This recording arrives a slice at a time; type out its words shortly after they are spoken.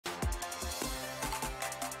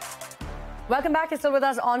Welcome back. You're still with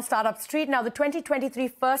us on Startup Street. Now, the 2023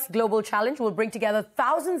 First Global Challenge will bring together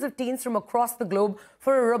thousands of teens from across the globe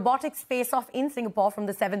for a robotics face-off in Singapore from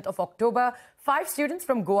the 7th of October. 5 students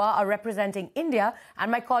from Goa are representing India,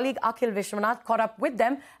 and my colleague Akhil Vishwanath caught up with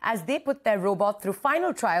them as they put their robot through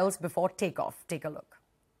final trials before takeoff. Take a look.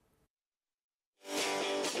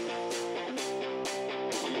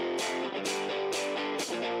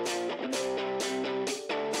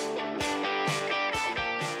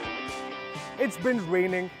 It's been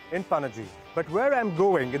raining in Panaji, but where I'm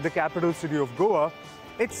going, in the capital city of Goa,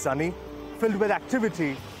 it's sunny, filled with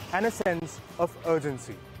activity and a sense of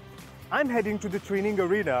urgency. I'm heading to the training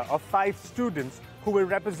arena of 5 students who will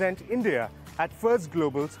represent India at First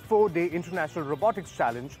Global's 4-day International Robotics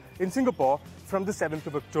Challenge in Singapore from the 7th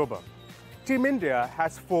of October. Team India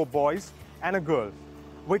has 4 boys and a girl.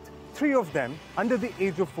 With 3 of them under the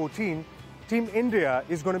age of 14, Team India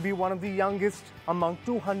is going to be one of the youngest among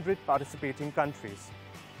 200 participating countries.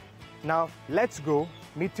 Now, let's go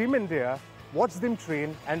meet Team India, watch them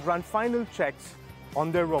train and run final checks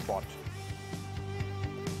on their robot.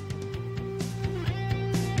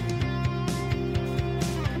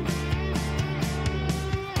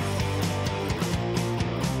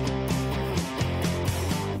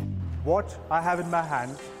 What I have in my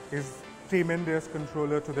hand is Team India's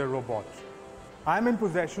controller to their robot. I'm in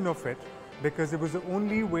possession of it because it was the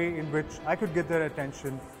only way in which I could get their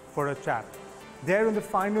attention for a chat. They're in the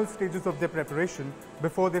final stages of their preparation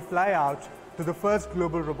before they fly out to the First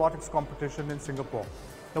Global Robotics Competition in Singapore.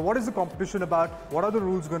 Now, what is the competition about? What are the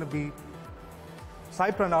rules going to be? Sai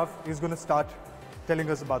Pranav is going to start telling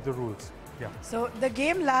us about the rules. Yeah. So the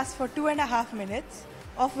game lasts for 2.5 minutes,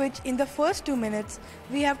 of which in the first 2 minutes,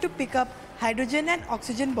 we have to pick up hydrogen and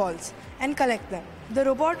oxygen balls and collect them. The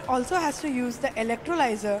robot also has to use the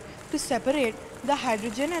electrolyzer to separate the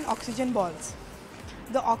hydrogen and oxygen balls.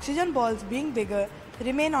 The oxygen balls being bigger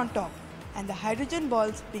remain on top, and the hydrogen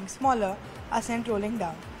balls being smaller are sent rolling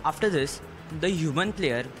down. After this, the human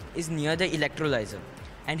player is near the electrolyzer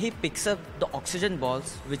and he picks up the oxygen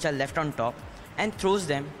balls which are left on top and throws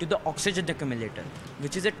them to the oxygen accumulator,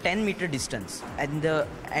 which is a 10-meter distance. At the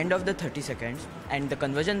end of the 30 seconds and the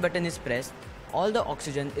conversion button is pressed, all the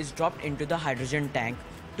oxygen is dropped into the hydrogen tank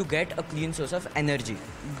to get a clean source of energy.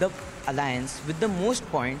 The alliance with the most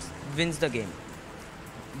points wins the game.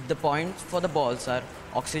 The points for the balls are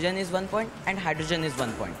oxygen is 1 point and hydrogen is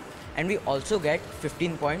 1 point. And we also get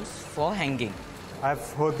 15 points for hanging. I've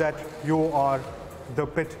heard that you are the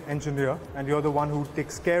pit engineer and you're the one who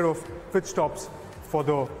takes care of pit stops for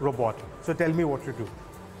the robot. So tell me what you do.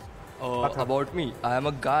 About me, I am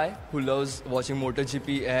a guy who loves watching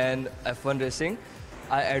MotoGP and F1 racing.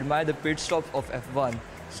 I admire the pit stops of F1,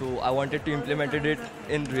 so I wanted to implement it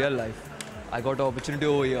in real life. I got an opportunity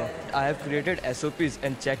over here. I have created SOPs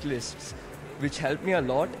and checklists which helped me a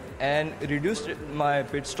lot and reduced my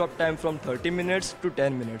pit stop time from 30 minutes to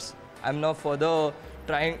 10 minutes. I'm now further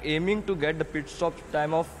aiming to get the pit stop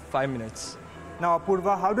time of 5 minutes. Now,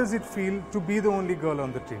 Apurva, how does it feel to be the only girl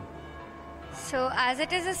on the team? So, as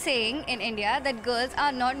it is a saying in India that girls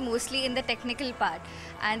are not mostly in the technical part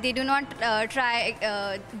and they do not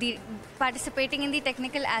try participating in the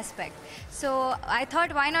technical aspect. So, I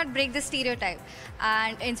thought why not break the stereotype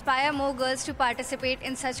and inspire more girls to participate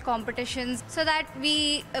in such competitions so that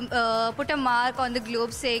we put a mark on the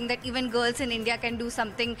globe saying that even girls in India can do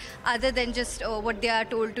something other than just what they are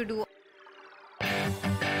told to do.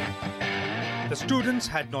 The students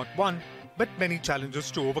had not one, but many challenges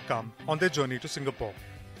to overcome on their journey to Singapore.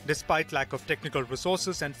 Despite lack of technical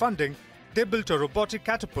resources and funding, they built a robotic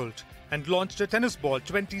catapult and launched a tennis ball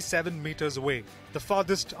 27 meters away, the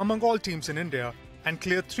farthest among all teams in India, and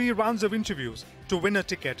cleared 3 rounds of interviews to win a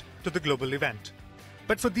ticket to the global event.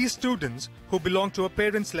 But for these students, who belong to a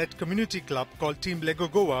parents-led community club called Team Lego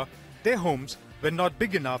Goa, their homes were not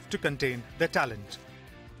big enough to contain their talent.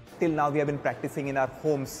 Till now, we have been practicing in our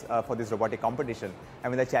homes for this robotic competition.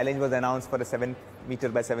 And when the challenge was announced for a 7-meter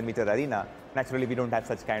by 7-meter arena, naturally we don't have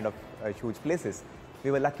such kind of huge places.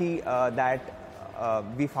 We were lucky that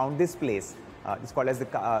we found this place. It's called as the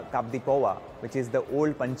Cap de Poa, which is the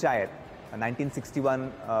old Panchayat, a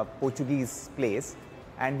 1961 Portuguese place.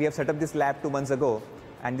 And we have set up this lab 2 months ago,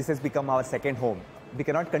 and this has become our second home. We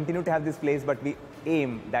cannot continue to have this place, but we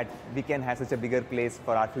aim that we can have such a bigger place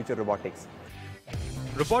for our future robotics.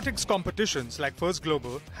 Robotics competitions like First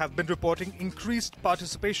Global have been reporting increased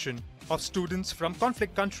participation of students from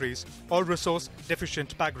conflict countries or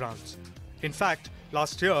resource-deficient backgrounds. In fact,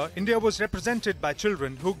 last year, India was represented by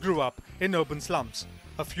children who grew up in urban slums.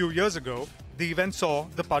 A few years ago, the event saw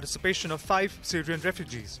the participation of 5 Syrian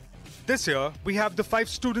refugees. This year, we have the 5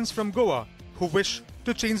 students from Goa who wish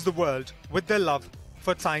to change the world with their love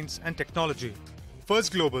for science and technology.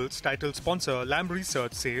 First Global's title sponsor, Lamb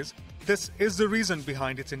Research, says this is the reason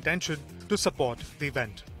behind its intention to support the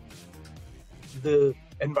event. The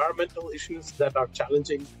environmental issues that are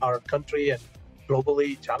challenging our country and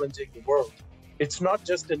globally challenging the world, it's not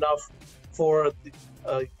just enough for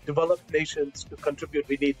the developed nations to contribute.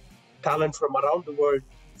 We need talent from around the world,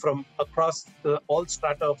 from across all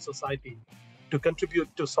strata of society, to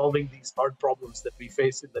contribute to solving these hard problems that we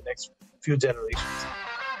face in the next few generations.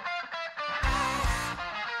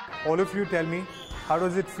 All of you tell me, how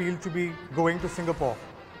does it feel to be going to Singapore?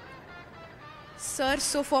 Sir,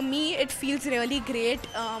 so for me it feels really great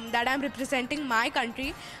that I'm representing my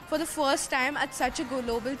country for the first time at such a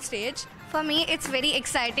global stage. For me, it's very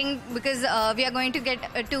exciting because we are going to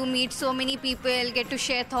get to meet so many people, get to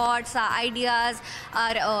share thoughts, our ideas,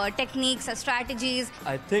 our techniques, our strategies.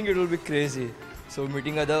 I think it will be crazy. So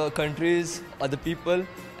meeting other countries, other people,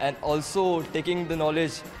 and also taking the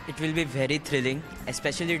knowledge. It will be very thrilling,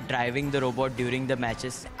 especially driving the robot during the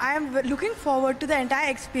matches. I am looking forward to the entire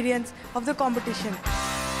experience of the competition.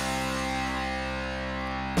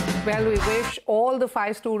 Well, we wish all the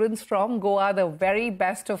 5 students from Goa the very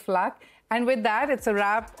best of luck. And with that, it's a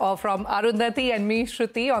wrap from Arundhati and me,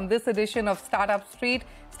 Shruti, on this edition of Startup Street.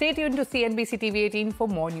 Stay tuned to CNBC-TV18 for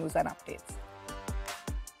more news and updates.